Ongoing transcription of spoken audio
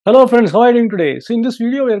Hello friends, how are you doing today? So in this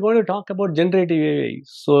video, we are going to talk about generative AI.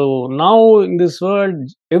 So now in this world,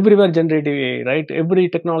 everywhere generative AI, right? Every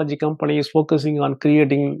technology company is focusing on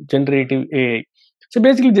creating generative AI. So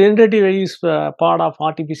basically, generative AI is part of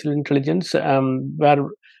artificial intelligence, where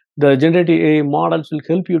the generative AI models will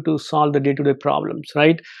help you to solve the day-to-day problems,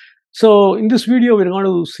 right? So in this video, we're going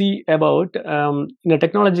to see about in a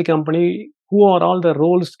technology company who are all the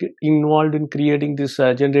roles involved in creating this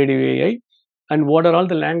generative AI, and what are all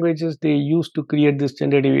the languages they use to create this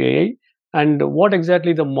generative AI, and what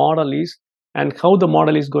exactly the model is, and how the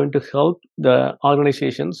model is going to help the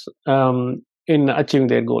organizations in achieving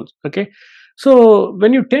their goals. Okay, so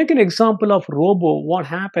when you take an example of robo, what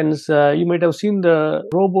happens? You might have seen the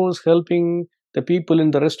robos helping the people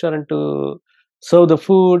in the restaurant to serve the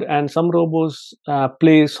food, and some robots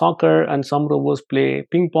play soccer, and some robots play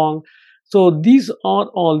ping pong. So these are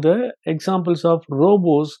all the examples of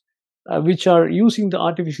robots which are using the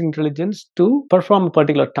artificial intelligence to perform a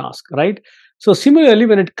particular task, right? So similarly,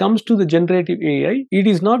 when it comes to the generative AI, it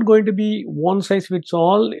is not going to be one size fits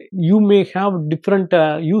all. You may have different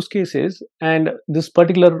use cases, and this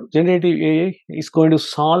particular generative AI is going to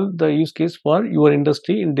solve the use case for your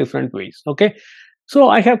industry in different ways. Okay, so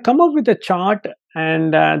I have come up with a chart,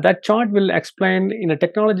 and that chart will explain in a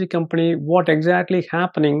technology company what exactly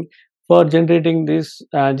happening for generating these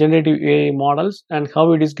generative AI models and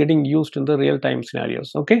how it is getting used in the real-time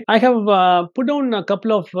scenarios. Okay, I have put down a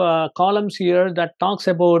couple of columns here that talks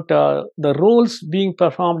about the roles being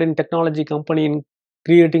performed in technology company in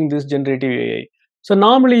creating this generative AI. So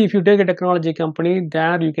normally, if you take a technology company,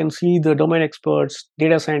 there you can see the domain experts,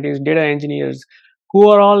 data scientists, data engineers, who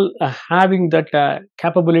are all having that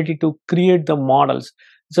capability to create the models.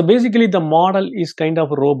 So basically, the model is kind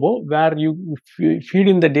of a robo where you feed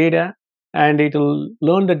in the data and it will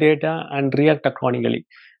learn the data and react accordingly.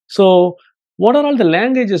 So, what are all the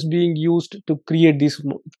languages being used to create these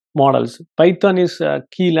models? Python is a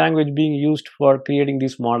key language being used for creating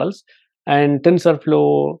these models, and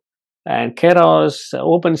TensorFlow and Keras,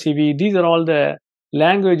 OpenCV, these are all the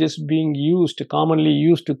languages being used, commonly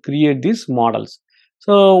used to create these models.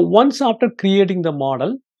 So once after creating the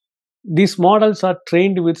model, these models are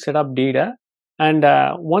trained with set of data, and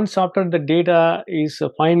once after the data is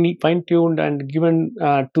fine tuned and given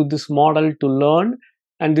to this model to learn,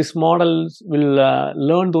 and this models will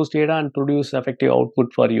learn those data and produce effective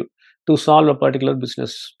output for you to solve a particular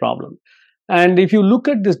business problem. And if you look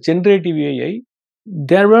at this generative AI,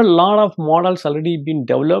 there were a lot of models already been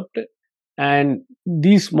developed, and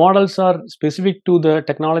these models are specific to the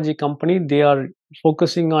technology company. They are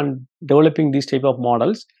focusing on developing these type of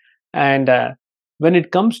models, and when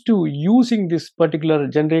it comes to using this particular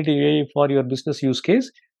generative AI for your business use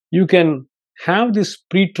case, you can have this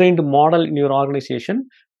pre-trained model in your organization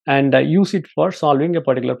and use it for solving a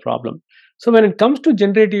particular problem. So when it comes to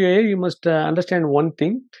generative AI, you must understand one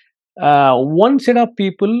thing. One set of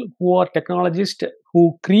people who are technologists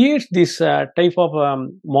who creates this type of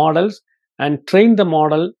models and train the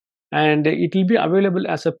model, and it will be available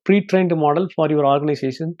as a pre-trained model for your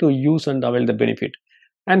organization to use and avail the benefit.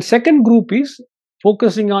 And second group is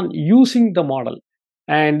focusing on using the model,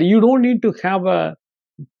 and you don't need to have a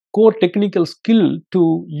core technical skill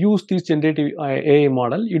to use this generative AI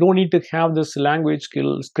model. You don't need to have this language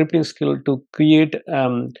skill, scripting skill to create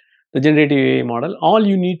the generative AI model. All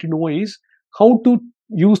you need to know is how to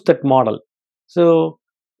use that model. So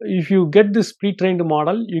if you get this pre-trained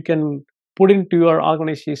model, you can put into your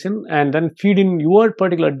organization and then feed in your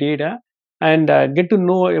particular data and get to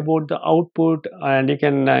know about the output, and you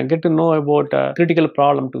can get to know about a critical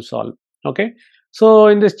problem to solve. Okay, so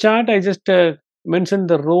in this chart I just mentioned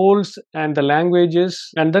the roles and the languages,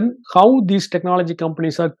 and then how these technology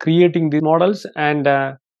companies are creating these models, and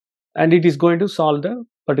it is going to solve the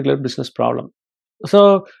particular business problem.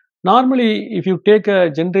 So normally, if you take a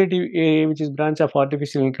generative AI, which is branch of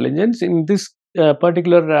artificial intelligence, in this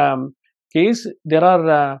particular case, there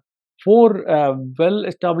are four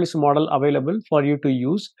well-established model available for you to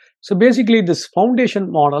use. So basically, this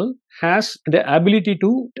foundation model has the ability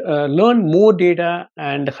to learn more data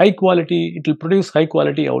and high quality. It will produce high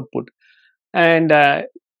quality output, and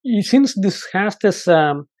since this has this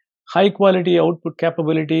high quality output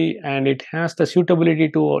capability, and it has the suitability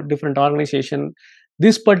to a different organization,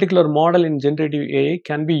 this particular model in generative AI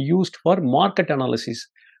can be used for market analysis.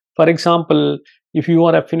 For example, if you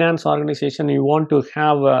are a finance organization, you want to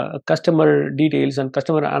have customer details and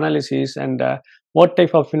customer analysis, and what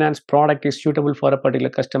type of finance product is suitable for a particular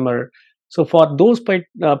customer. So for those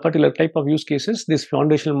particular type of use cases, this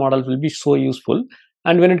foundational model will be so useful.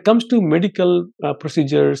 And when it comes to medical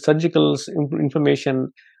procedures, surgical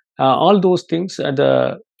information, all those things,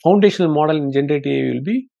 the foundational model in generative AI will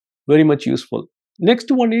be very much useful.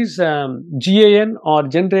 Next one is GAN, or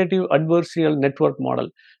Generative Adversarial Network Model.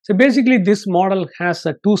 So basically, this model has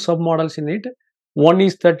two submodels in it. One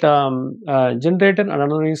is that generator, and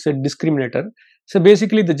another is a discriminator. So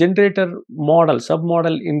basically, the generator model,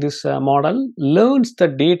 submodel in this model, learns the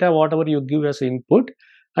data whatever you give as input,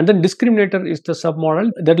 and then discriminator is the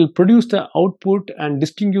submodel that will produce the output and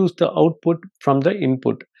distinguish the output from the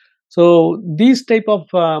input. So these type of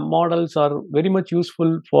models are very much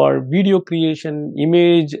useful for video creation,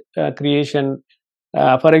 image creation.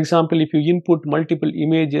 For example, if you input multiple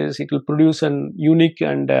images, it will produce an unique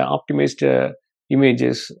and optimized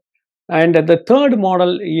images. And the third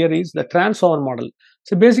model here is the transformer model.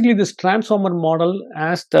 So basically, this transformer model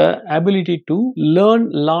has the ability to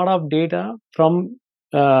learn a lot of data from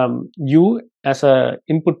you as a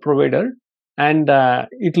input provider, and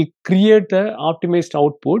it will create the optimized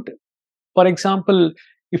output. For example,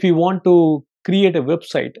 if you want to create a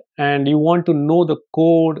website and you want to know the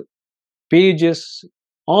code, pages,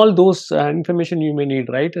 all those information you may need,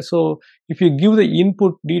 right? So if you give the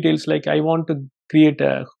input details, like I want to create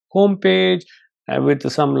a home page with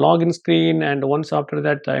some login screen, and once after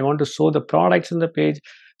that I want to show the products in the page.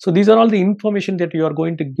 So these are all the information that you are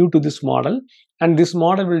going to give to this model, and this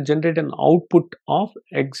model will generate an output of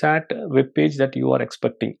exact web page that you are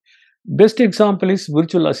expecting. Best example is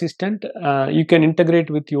virtual assistant. You can integrate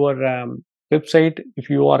with your website. If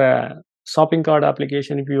you are a shopping cart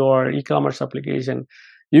application, if you are e-commerce application,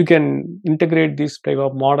 you can integrate this type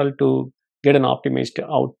of model to get an optimized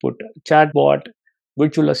output. Chatbot,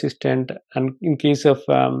 virtual assistant, and in case of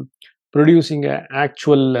producing an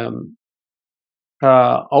actual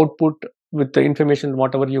output with the information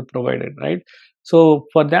whatever you provided, right? So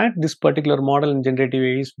for that, this particular model in generative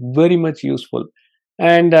AI is very much useful.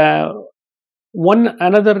 And one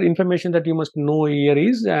another information that you must know here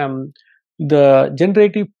is the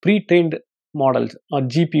generative pre-trained models, or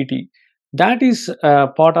GPT. That is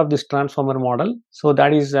part of this transformer model. So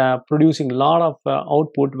that is producing a lot of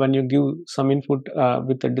output when you give some input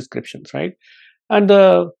with the descriptions, right? And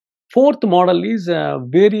the fourth model is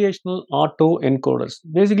variational auto encoders.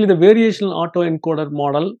 Basically, the variational auto encoder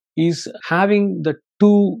model is having the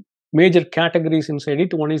two major categories inside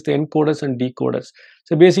it. One is the encoders and decoders.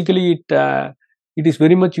 So basically, it is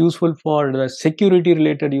very much useful for the security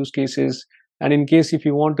related use cases. And in case if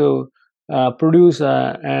you want to produce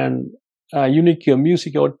an unique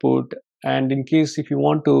music output, and in case if you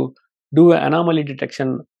want to do an anomaly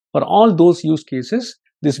detection, for all those use cases,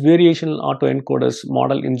 this variational autoencoders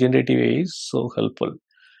model in generative AI is so helpful.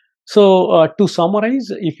 So to summarize,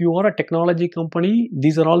 if you are a technology company,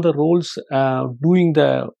 these are all the roles doing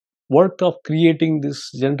the work of creating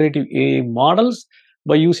this generative AI models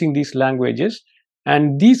by using these languages.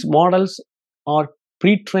 And these models are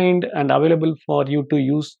pre-trained and available for you to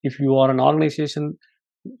use if you are an organization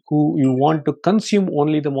who you want to consume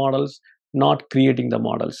only the models, not creating the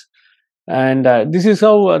models. And this is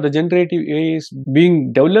how the generative AI is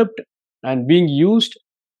being developed and being used.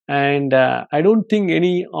 And I don't think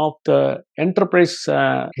any of the enterprise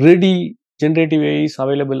ready generative AI is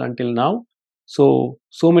available until now. So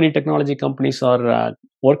many technology companies are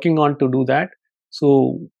working on to do that.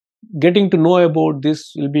 So getting to know about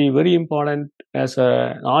this will be very important as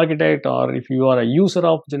an architect, or if you are a user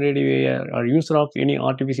of generative AI or user of any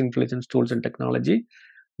artificial intelligence tools and technology.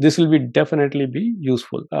 This will be definitely be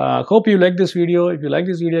useful. Hope you like this video. If you like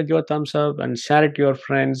this video, give a thumbs up and share it to your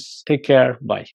friends. Take care. Bye.